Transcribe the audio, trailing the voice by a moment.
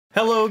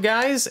Hello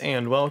guys,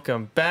 and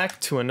welcome back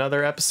to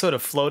another episode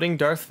of Floating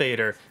Darth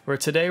Vader, where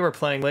today we're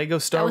playing LEGO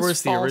Star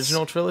Wars, the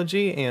original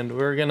trilogy, and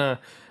we're gonna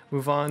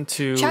move on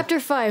to Chapter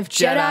 5,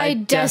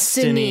 Jedi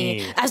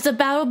Destiny, as the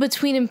battle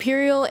between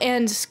Imperial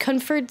and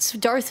comforts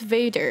Darth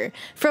Vader.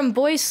 From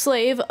boy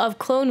slave of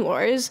Clone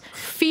Wars,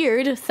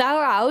 feared,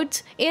 thaw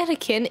out,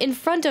 Anakin in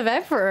front of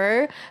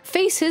Emperor,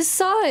 face his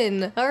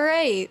son.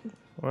 Alright.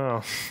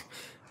 Wow.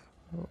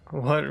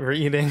 What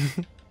reading?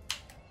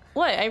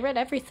 What? I read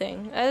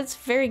everything. That's a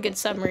very good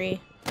summary.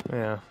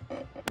 Yeah.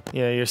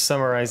 Yeah, you're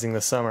summarizing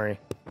the summary.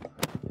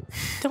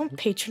 Don't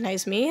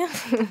patronize me.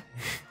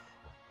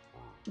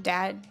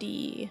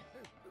 Daddy.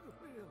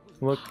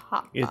 Look,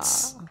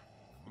 it's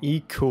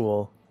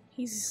cool.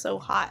 He's so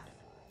hot.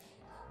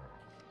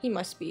 He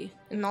must be.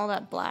 And all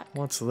that black.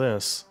 What's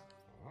this?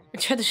 I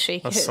tried to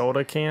shake it. A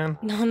soda can?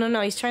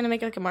 No. He's trying to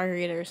make like a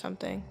margarita or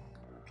something.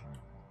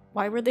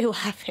 Why were they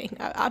laughing?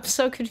 I'm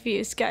so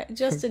confused, guys.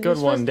 Justin, good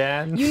one,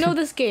 Dad. You know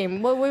this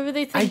game. What were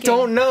they thinking? I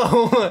don't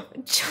know.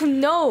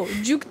 No,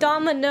 Juke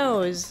Dama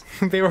knows.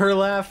 They were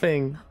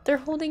laughing. They're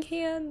holding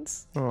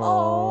hands.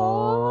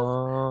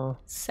 Aww.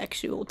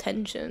 Sexual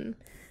tension.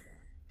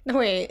 No,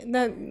 wait.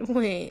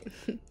 Wait.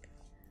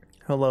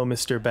 Hello,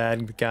 Mr.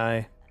 Bad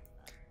Guy.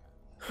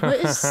 What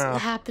is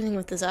happening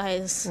with his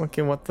eyes? Look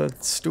at what the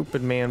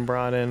stupid man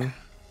brought in.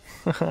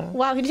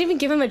 Wow, he didn't even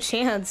give him a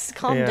chance.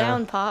 Calm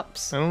down,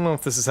 Pops. I don't know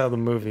if this is how the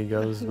movie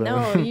goes, but...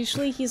 No,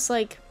 usually he's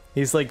like...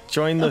 He's like,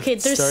 join the... Okay,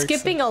 they're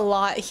skipping a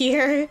lot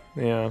here.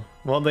 Yeah.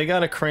 Well, they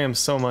gotta cram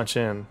so much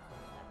in.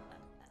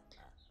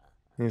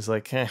 He's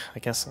like, I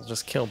guess I'll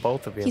just kill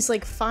both of you. He's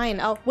like,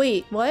 fine. Oh,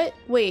 wait, what?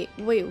 Wait.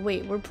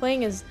 We're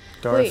playing as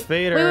Darth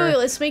Vader. Wait.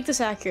 Let's make this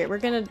accurate. We're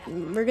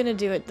gonna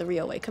do it the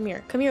real way. Come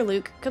here,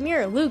 Luke. Come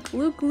here, Luke.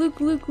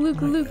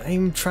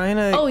 I'm trying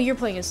to. Oh, you're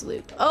playing as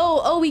Luke.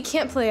 Oh, we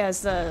can't play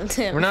as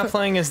the. We're not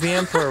playing as the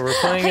Emperor. We're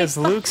playing as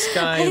Luke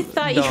Sky. I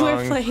thought you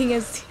were playing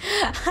as.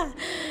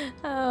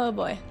 Oh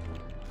boy.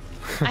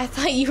 I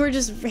thought you were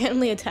just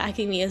randomly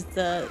attacking me as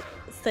the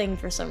thing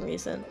for some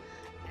reason.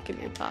 Give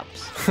me your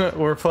Pops.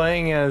 We're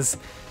playing as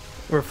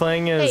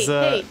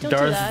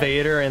Darth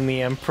Vader and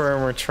the Emperor,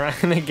 and we're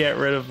trying to get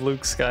rid of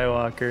Luke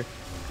Skywalker.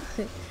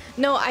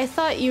 No, I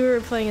thought you were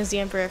playing as the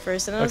Emperor at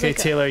first, and I was okay, like,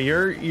 Taylor,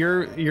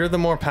 you're the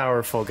more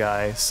powerful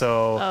guy,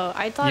 so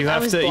I thought I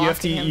was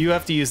blocking him. You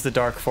have to use the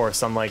Dark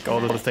Force, unlike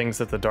all of the things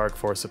that the Dark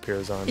Force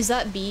appears on. Is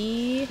that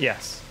B?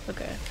 Yes.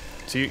 Okay.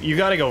 So you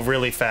gotta go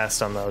really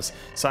fast on those.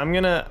 So I'm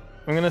gonna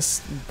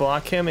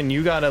block him, and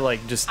you gotta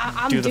like just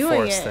do the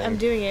Force thing. I'm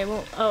doing it.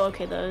 Well, oh,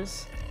 okay,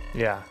 those.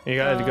 Yeah, you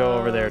gotta go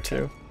over there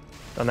too,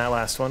 on that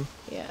last one.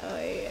 Yeah.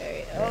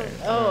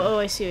 Oh,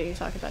 I see what you're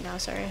talking about now.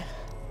 Sorry.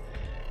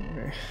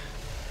 Okay.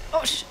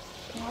 Oh sh.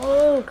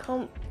 Oh,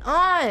 come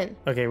on.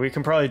 Okay, we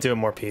can probably do it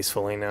more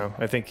peacefully now.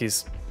 I think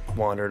he's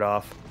wandered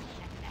off.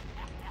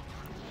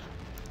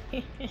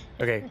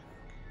 Okay.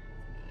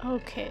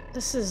 Okay,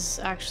 this is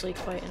actually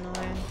quite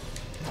annoying.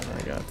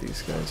 I got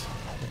these guys.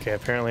 Okay,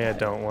 apparently I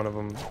don't. One of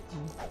them.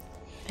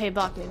 Hey,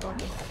 block me,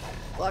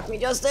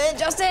 Justin!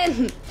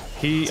 Justin,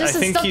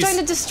 stop trying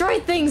to destroy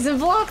things and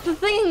block the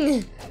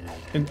thing.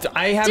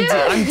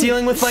 I'm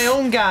dealing with my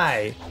own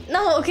guy.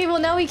 No, okay, well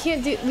now we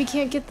can't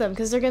get them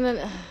because they're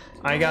gonna.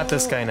 I got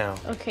this guy now.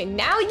 Okay,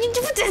 now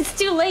it's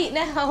too late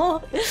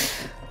now.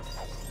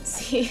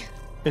 See.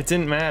 It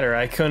didn't matter.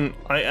 I couldn't.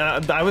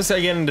 I was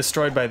getting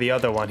destroyed by the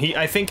other one.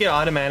 I think it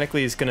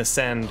automatically is gonna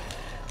send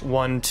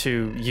one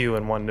to you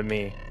and one to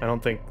me. I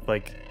don't think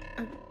like.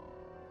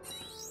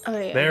 Oh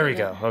yeah. There we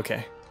go.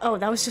 Okay. Oh,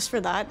 that was just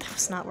for that? That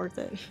was not worth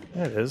it.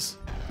 Yeah, it is.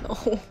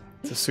 No.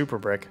 It's a super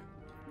brick.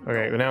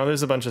 Okay, now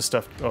there's a bunch of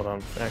stuff. Hold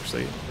on.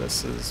 Actually,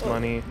 this is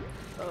money.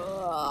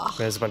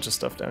 There's a bunch of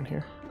stuff down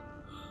here.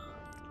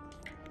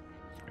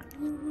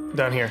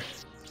 Down here.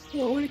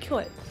 Well, I want to kill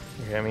it.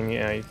 Okay, I mean,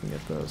 yeah, you can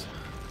get those.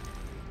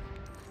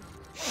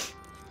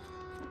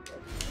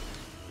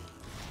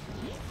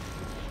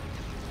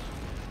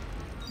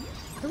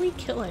 What are we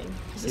killing?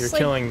 You're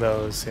killing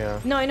those,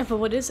 yeah. No, I know, but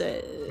what is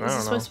it? Is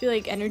it supposed to be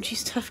like energy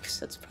stuff? Because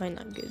that's probably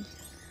not good.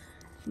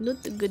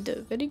 Not good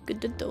though. Very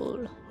good at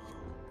all.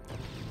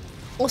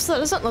 Also, that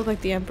doesn't look like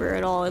the Emperor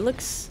at all. It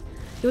looks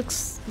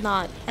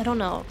not. I don't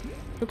know.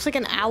 It looks like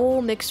an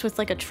owl mixed with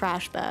like a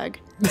trash bag.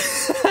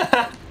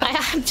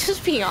 I'm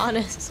just being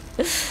honest.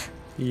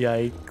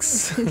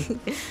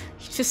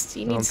 Yikes.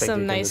 You need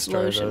some nice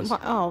lotion. Those.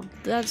 Oh,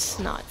 that's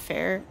not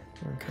fair.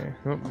 Okay.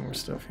 Oh, more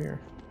stuff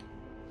here.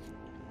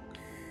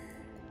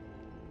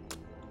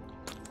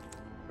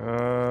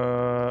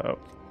 Oh.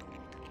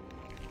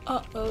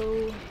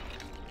 Uh-oh.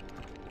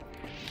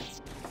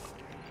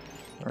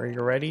 Are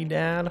you ready,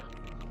 Dad?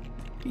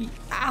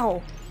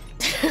 Ow.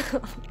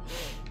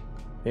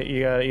 You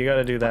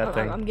gotta do that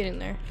thing. I'm getting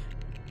there.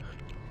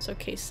 It's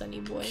okay, Sunny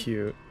boy.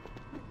 Cute.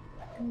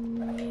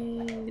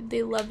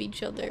 They love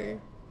each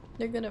other.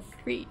 They're gonna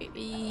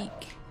freak.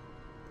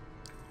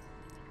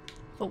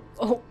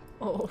 Oh.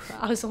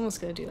 I was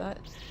almost gonna do that.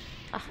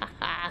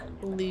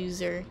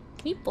 Loser.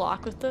 Can you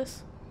block with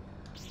this?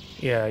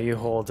 Yeah, you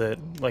hold it.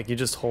 Like, you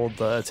just hold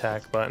the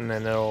attack button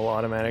and it'll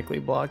automatically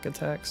block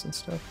attacks and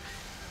stuff.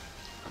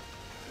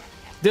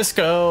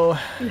 Disco!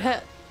 You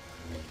had.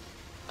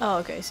 Oh,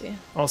 okay, I see.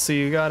 Also,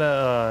 you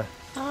gotta,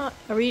 are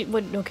we.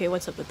 What? Okay,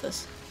 what's up with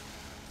this?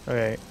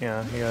 Okay,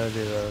 yeah, you gotta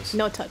do those.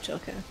 No touch,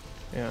 okay.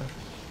 Yeah.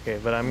 Okay,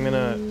 but I'm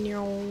gonna...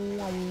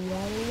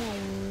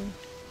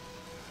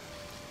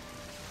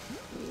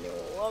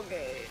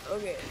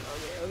 Okay,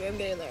 I'm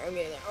getting there,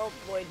 Oh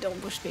boy,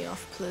 don't push me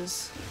off,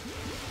 please.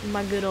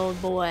 My good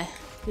old boy.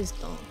 Please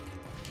don't.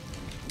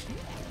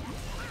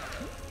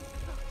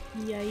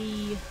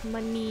 Yay,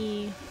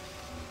 money.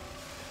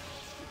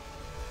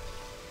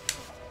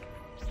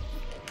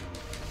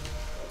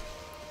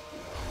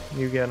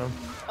 You get him.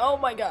 Oh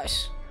my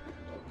gosh.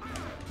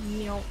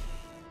 No.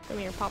 Come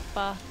here,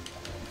 Papa.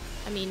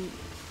 I mean,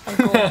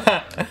 Uncle.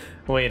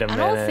 Wait a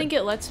minute. I don't think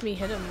it lets me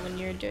hit him when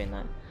you're doing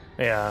that.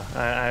 Yeah,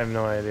 I have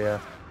no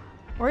idea.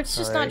 Or it's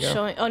just not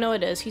showing. Oh no,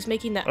 it is. He's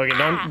making that.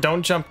 Okay,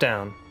 don't jump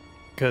down,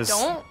 cause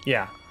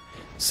yeah.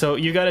 So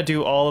you got to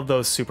do all of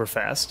those super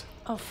fast.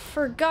 Oh,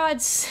 for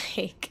God's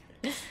sake!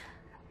 Why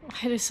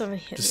do so many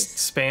hits?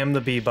 Just spam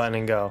the B button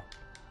and go.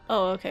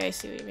 Oh, okay. I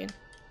see what you mean.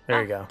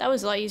 There you go. That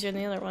was a lot easier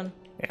than the other one.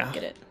 Yeah.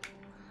 Get it.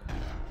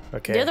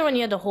 Okay. The other one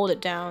you had to hold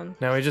it down.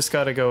 Now we just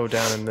got to go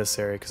down in this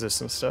area because there's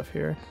some stuff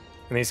here,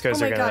 and these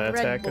guys are gonna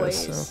attack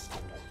us.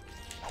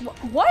 So.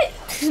 What?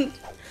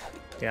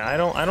 Yeah, I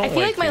don't. I feel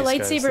like my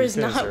lightsaber is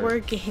not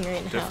working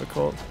right now.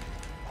 Difficult.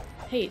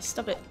 Hey,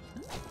 stop it.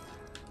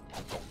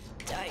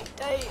 Die.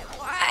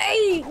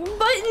 Why?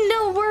 Button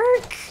don't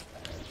work.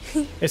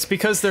 It's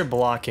because they're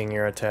blocking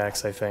your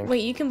attacks, I think.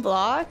 Wait, you can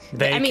block?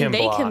 They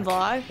can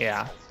block.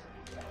 Yeah.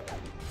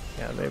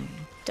 Yeah, they...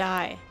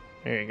 Die.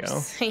 There you go.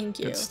 Thank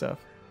you. Good stuff.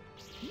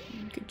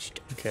 Good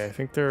stuff. Okay, I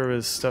think there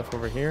was stuff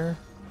over here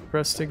for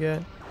us to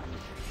get.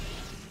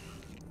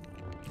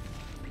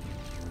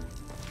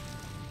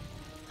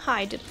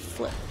 Hi, did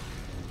flip.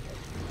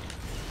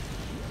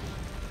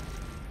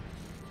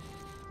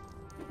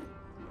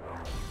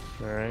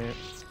 Alright.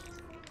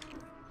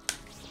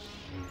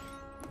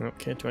 Nope,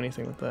 can't do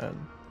anything with that.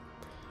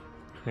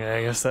 Yeah,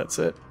 I guess that's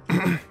it.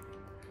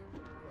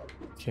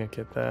 Can't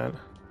get that.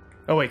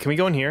 Oh wait, can we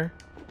go in here?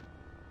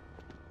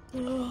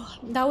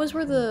 That was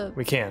where the...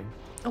 We can.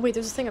 Oh wait,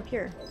 there's a thing up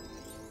here.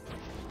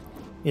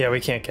 Yeah, we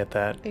can't get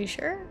that. Are you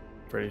sure?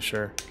 Pretty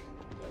sure.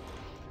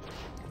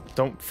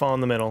 Don't fall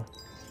in the middle.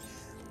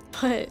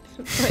 But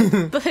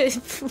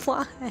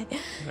why?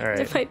 Alright.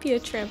 There might be a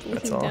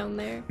trampoline down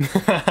there.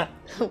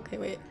 Okay,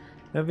 wait.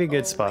 That'd be a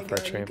good spot for a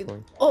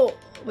trampoline. Oh,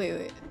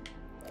 wait.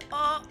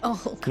 Oh,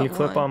 come on. Can you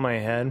clip on my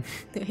head?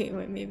 Wait,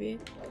 maybe.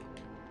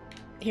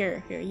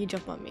 Here, you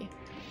jump on me.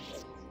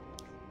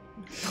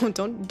 No,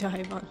 don't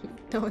dive on me.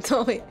 No,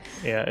 wait.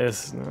 Yeah,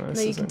 it's... No, no,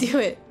 you can do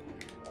it.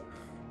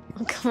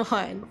 Oh, come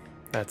on.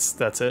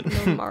 That's it.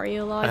 No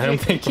Mario logic. I don't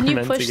think Can we're you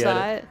meant push to get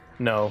that? it.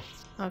 No.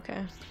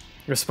 Okay.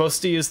 You're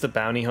supposed to use the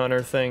bounty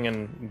hunter thing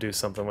and do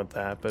something with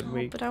that, but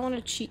But I want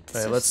to cheat the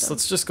Right, system.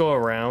 let's just go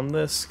around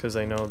this because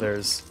I know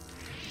there's...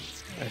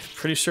 I'm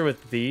pretty sure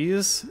with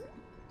these...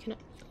 Can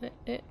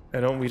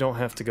I... We don't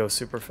have to go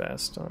super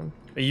fast on.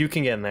 You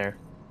can get in there.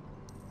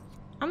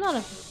 I'm not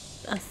a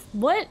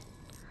what?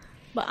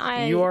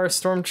 But You are a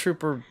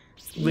stormtrooper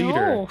leader.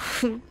 No,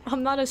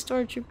 I'm not a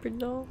stormtrooper,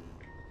 no.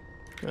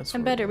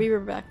 I'm better. We were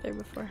back there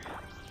before.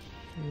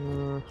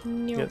 No.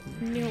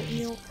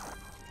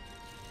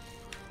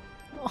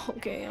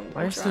 Okay, I'm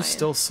Why is there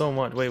still so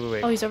much? Wait.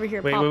 Oh, he's over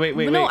here. Wait.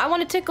 No, I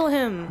want to tickle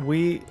him.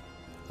 We...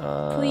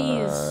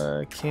 Please.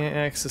 Can't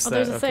access that.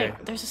 There's a thing.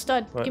 There's a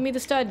stud. What? Give me the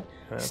stud.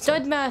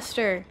 Stud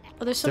master.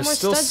 Oh, there's some more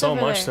studs over there. There's still so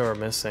much that we're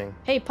missing.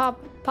 Hey,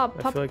 pop. I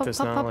feel like there's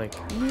not like...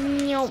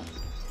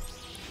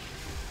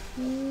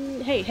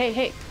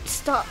 Hey.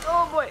 Stop.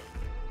 Oh, boy.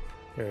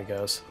 Here he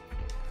goes.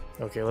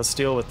 Okay, let's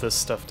deal with this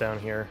stuff down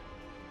here.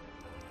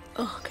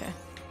 Oh, okay.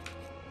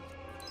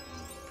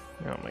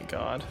 Oh my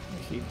god.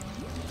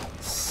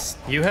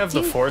 You have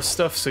the force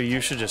stuff, so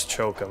you should just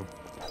choke him.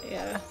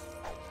 Yeah.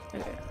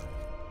 Okay.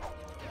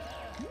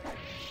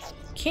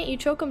 Can't you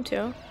choke him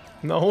too?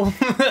 No,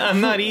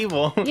 I'm not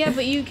evil. Yeah,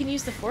 but you can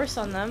use the force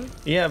on them.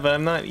 Yeah, but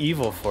I'm not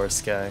evil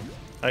force guy.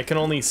 I can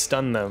only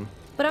stun them.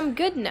 But I'm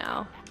good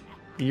now.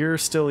 You're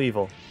still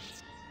evil.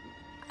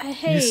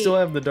 Hey. You still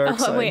have the dark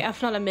side. Wait, I'm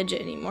not a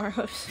midget anymore.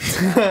 How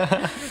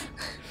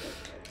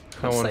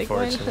like,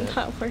 unfortunate. why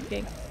not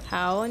working?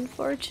 How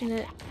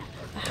unfortunate.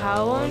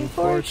 How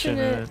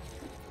unfortunate.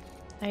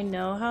 I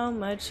know how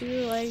much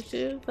you like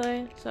to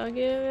play, so I'll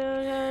give you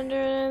 100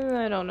 and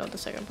I don't know the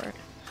second part.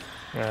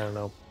 I don't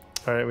know.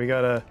 Alright, we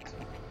gotta...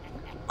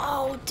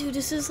 Oh, dude,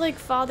 this is like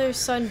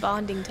father-son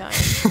bonding time.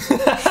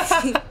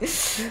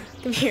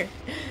 Come here.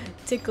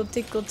 Tickle.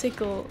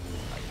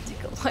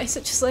 Why is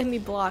it just letting me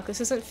block?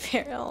 This isn't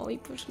fair. Oh, he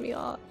pushed me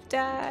off.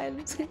 Dad.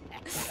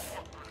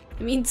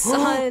 I mean,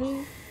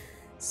 son.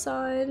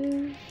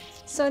 Son,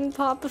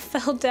 Papa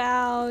fell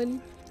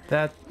down.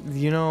 That,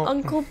 you know...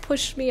 Uncle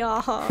pushed me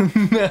off.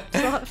 It's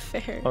not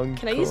fair. Uncle.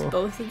 Can I use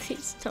both of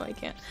these? No, I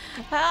can't.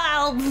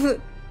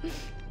 Help!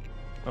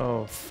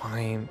 Oh,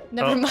 fine.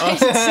 Never Oh,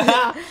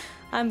 mind.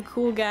 I'm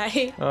cool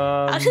guy.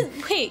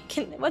 Wait,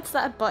 what's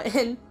that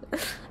button? I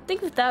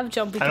think with that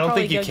jump we can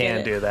probably go get it. I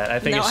don't think you can do that. I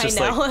think it's just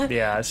like,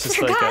 yeah, it's just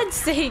For like God's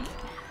sake.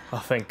 Oh,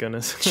 thank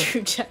goodness.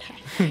 True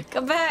Jedi.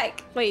 Come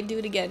back. Wait, do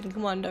it again.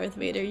 Come on, Darth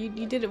Vader. You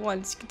did it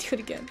once. You can do it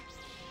again.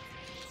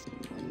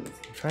 I'm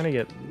trying to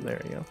get,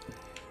 there you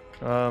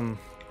go.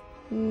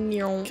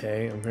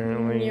 Okay,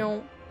 apparently.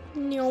 I'm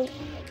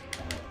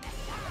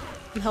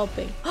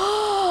helping.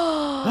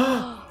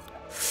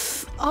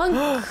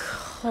 Uncle.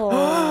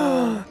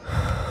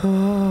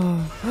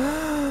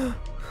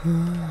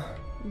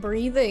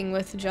 Breathing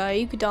with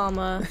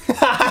Jayukdama.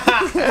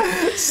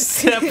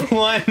 Step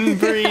 1,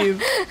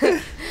 breathe.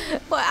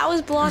 Well, I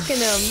was blocking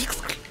him.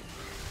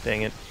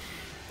 Dang it.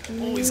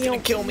 Oh, he's gonna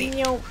kill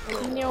me.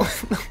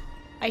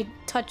 I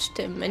touched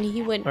him and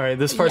he went. Alright,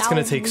 this part's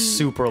gonna take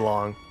super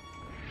long.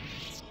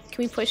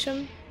 Can we push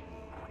him?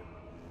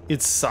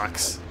 It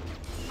sucks.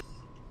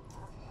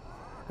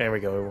 There we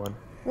go, we won.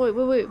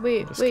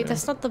 Wait,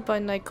 that's not the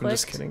button I clicked. I'm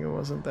just kidding, it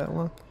wasn't that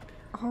long.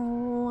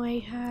 Oh,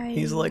 hi.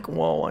 He's like,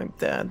 whoa, I'm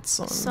dead,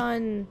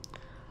 son.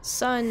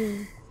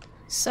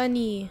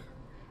 Sonny.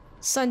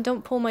 Son,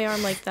 don't pull my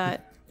arm like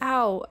that.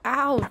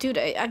 Ow, dude,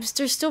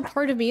 there's still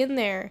part of me in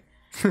there.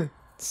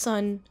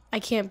 Son, I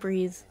can't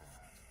breathe.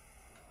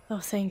 Oh,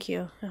 thank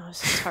you. Oh,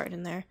 this is hard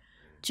in there.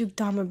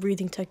 Jukdama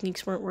breathing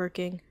techniques weren't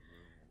working.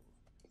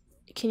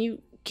 Can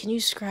you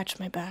scratch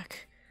my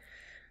back?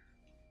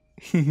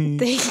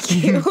 Thank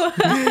you.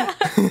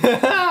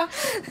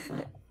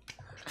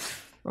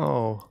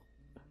 Oh.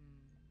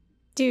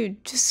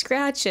 Dude, just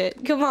scratch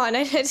it. Come on,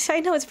 I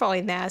know it's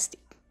probably nasty.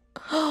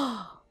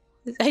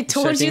 I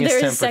told you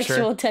there was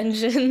sexual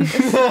tension.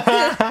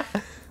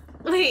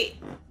 Wait.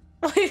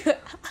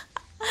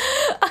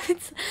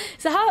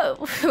 So how?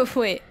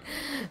 Wait.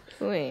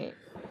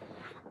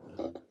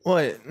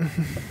 What?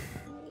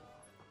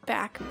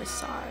 Back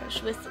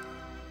massage with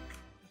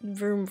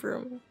vroom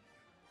vroom.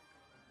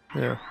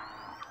 Yeah.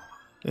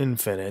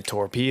 Infinite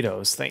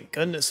torpedoes. Thank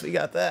goodness we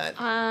got that.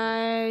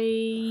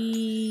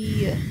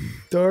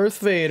 Darth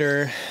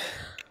Vader.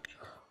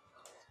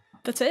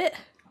 That's it?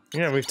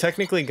 Yeah, we've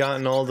technically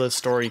gotten all the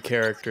story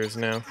characters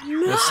now.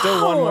 No! There's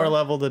still one more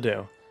level to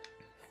do.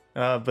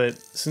 But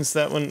since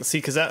that one, see,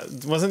 because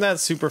that wasn't that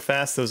super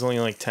fast. It was only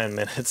like 10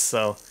 minutes,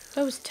 so.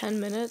 That was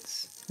 10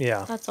 minutes?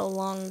 Yeah. That's a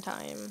long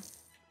time.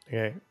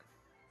 Okay.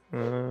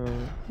 Yeah.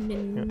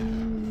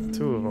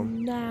 2 of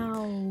them.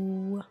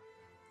 No.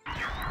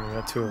 We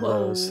got 2 of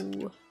those.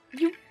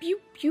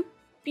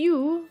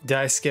 You. Did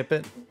I skip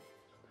it?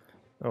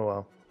 Oh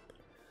well.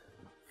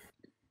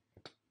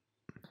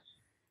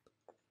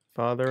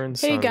 Father and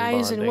son. Hey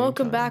guys, and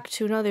welcome time. back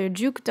to another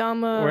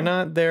Jukdama. We're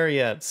not there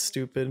yet,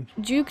 stupid.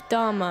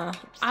 Jukdama.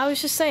 I was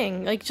just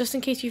saying, like, just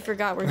in case you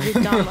forgot, we're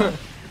Jukdama.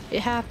 It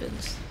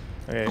happens.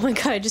 Okay. Oh my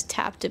god, I just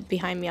tapped it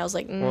behind me. I was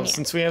like, well,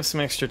 since we have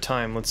some extra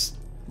time, let's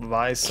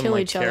buy some kill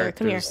like each other.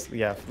 Come here.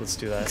 Yeah, let's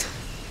do that.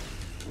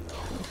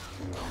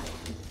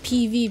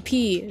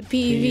 PvP.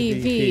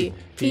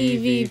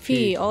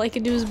 All I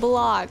can do is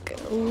block.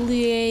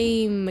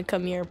 Lame.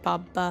 Come here,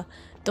 Papa.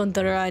 Don't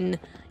run.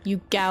 You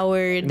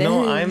coward.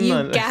 No, I'm you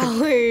not.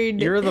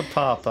 Coward. You're the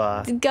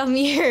Papa. Come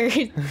here,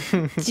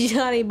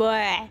 Johnny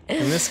boy.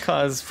 In this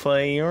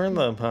cosplay, you're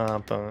the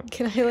Papa.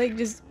 Can I like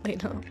just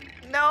wait?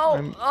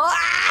 No.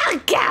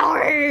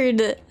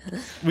 Coward.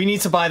 We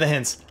need to buy the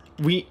hints.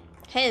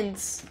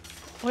 Hints.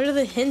 What are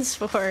the hints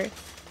for?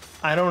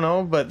 I don't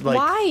know, but like.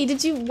 Why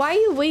are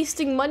you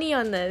wasting money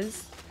on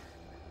this?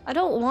 I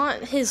don't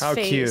want his face. How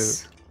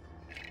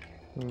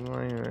cute.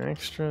 Buy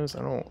extras. I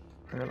don't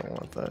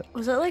want that.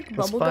 Was that like bubblegum?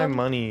 Let's buy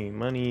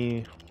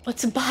money.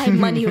 Let's buy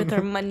money with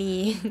our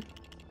money.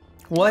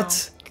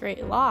 What? Oh,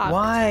 great lock.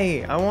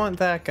 Why? I want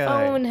that guy.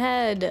 Phone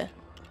head.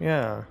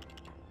 Yeah.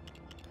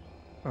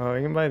 Oh,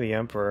 you can buy the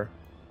Emperor.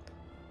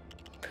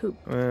 Poop.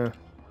 Yeah.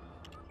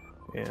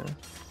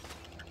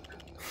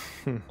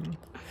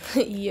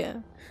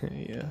 Yeah.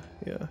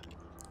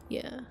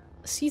 Yeah.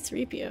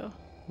 C-3PO.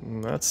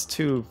 That's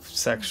too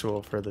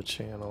sexual for the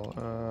channel.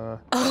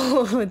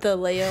 Oh, the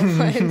Leo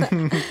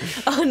one.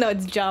 Oh no,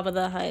 it's Jabba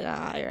the Hutt.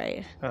 Ah,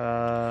 right.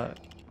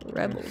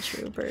 Rebel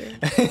Trooper.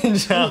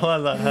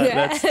 Jabba the Hutt.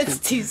 Yeah, that's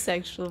too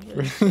sexual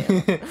for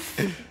the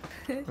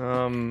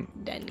channel.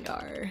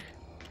 Dengar.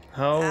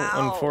 How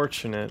Ow.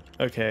 unfortunate.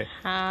 Okay.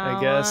 How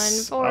I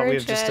guess we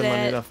have just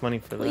enough money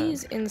for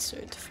Please that. Please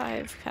insert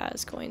 5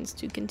 Kaz coins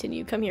to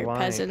continue. Come here, Why?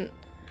 peasant.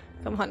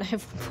 Come on, I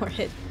have one more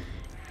hit.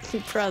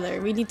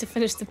 Brother, we need to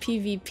finish the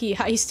PvP.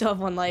 How you still have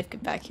 1 life?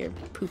 Get back here,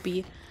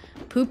 poopy.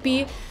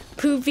 Poopy.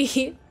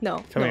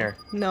 No. Come here.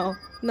 No.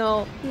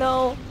 Oh,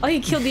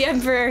 you killed the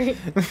Emperor.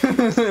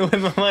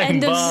 With my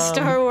End bomb. of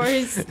Star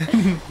Wars.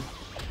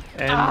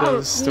 End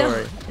of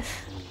story.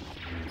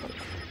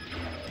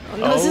 Oh,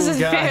 no, this isn't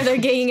fair. They're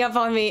ganging up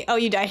on me. Oh,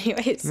 you died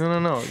anyways.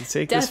 No.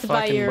 Take this Death fucking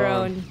by your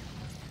bomb. own.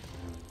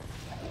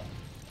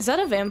 Is that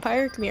a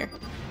vampire? Come here.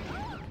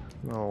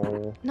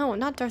 No. No,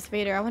 not Darth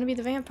Vader. I want to be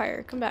the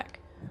vampire. Come back.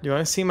 Do you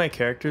want to see my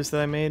characters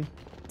that I made?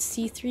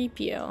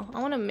 C-3PO.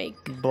 I want to make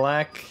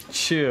Black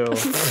Chew.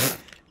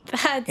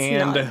 That's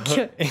not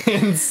good.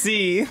 And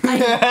C.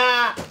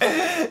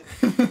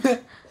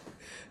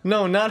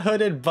 No, not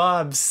Hooded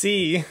Bob.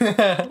 C.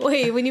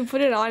 Wait, when you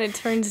put it on, it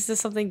turns into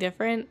something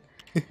different.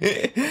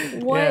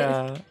 What?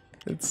 Yeah,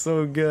 it's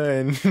so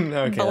good.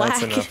 Okay,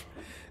 that's enough.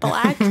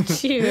 Black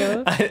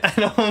Chew.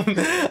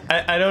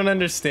 I don't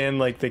understand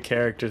like the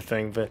character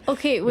thing, but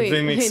okay, wait.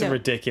 They make some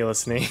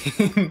ridiculous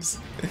names.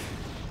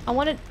 I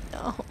want to.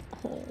 Oh.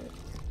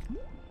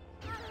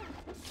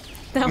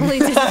 That only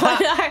did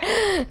one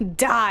arm.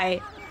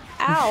 Die.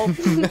 Ow.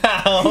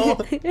 Ow.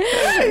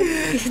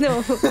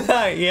 No.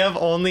 You have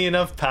only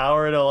enough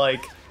power to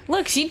like.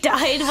 Look, she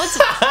died.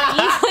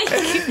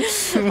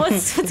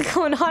 What's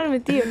going on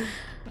with you?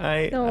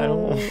 I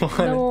don't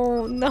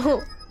want.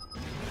 No.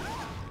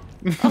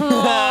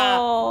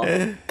 Oh,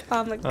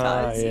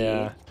 kamikaze.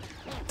 Yeah.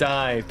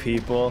 Die,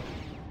 people.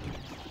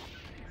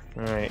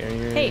 All right. Are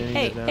you ready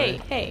to die?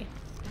 Hey.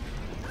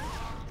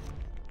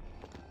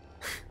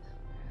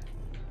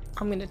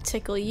 I'm gonna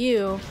tickle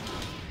you.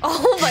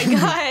 Oh my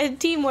god,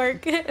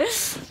 teamwork.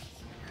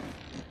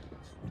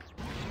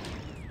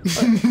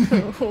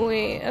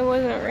 Wait, I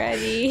wasn't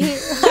ready.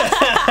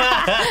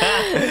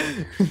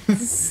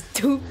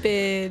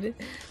 Stupid.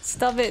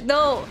 Stop it.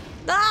 No.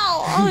 No.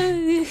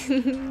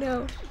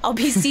 I'll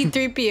be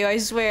C-3PO, I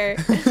swear.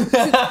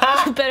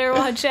 You better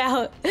watch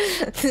out.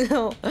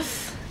 No.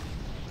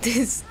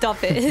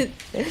 Stop it.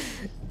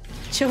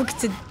 Choke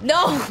to.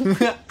 No!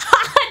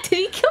 Did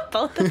he kill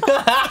both of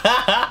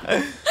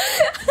us?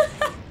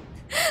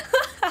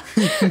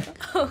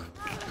 Oh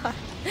god.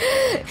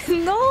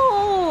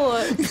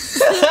 No!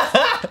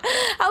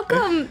 How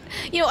come,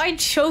 I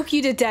choke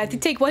you to death, you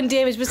take 1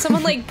 damage, but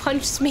someone like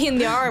punches me in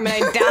the arm and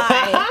I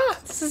die?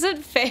 This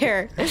isn't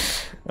fair.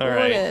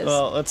 Alright,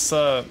 well, let's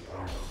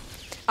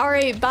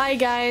Alright, bye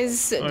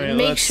guys. Right,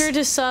 make sure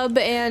to sub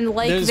and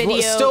like video.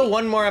 There's still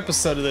one more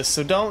episode of this,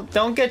 so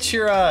don't get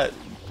your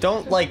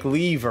don't like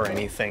leave or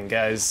anything,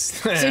 guys.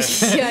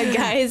 Yeah,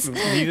 guys.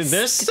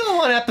 There's still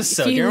one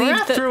episode. You're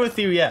not through with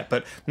you yet,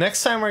 but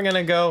next time we're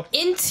gonna go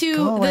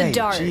into the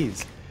dark.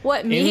 Jeez.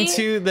 What, me?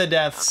 Into the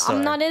Death Star.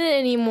 I'm not in it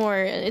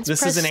anymore.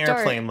 This is an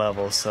airplane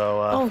level,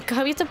 so oh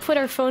god, we have to put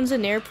our phones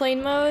in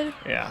airplane mode?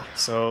 Yeah,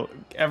 so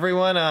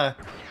everyone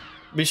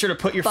be sure to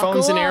put your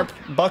phones in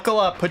buckle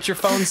up, put your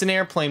phones in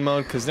airplane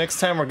mode, because next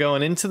time we're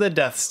going into the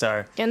Death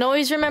Star. And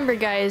always remember,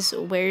 guys,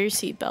 wear your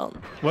seatbelt.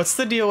 What's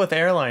the deal with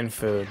airline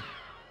food?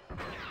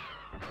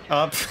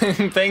 Up.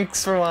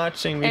 Thanks for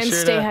watching. Be sure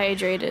stay to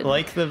hydrated.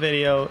 Like the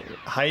video.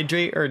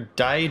 Hydrate or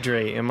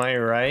dihydrate, am I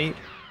right?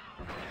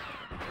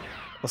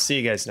 We'll see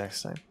you guys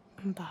next time.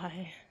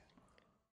 Bye.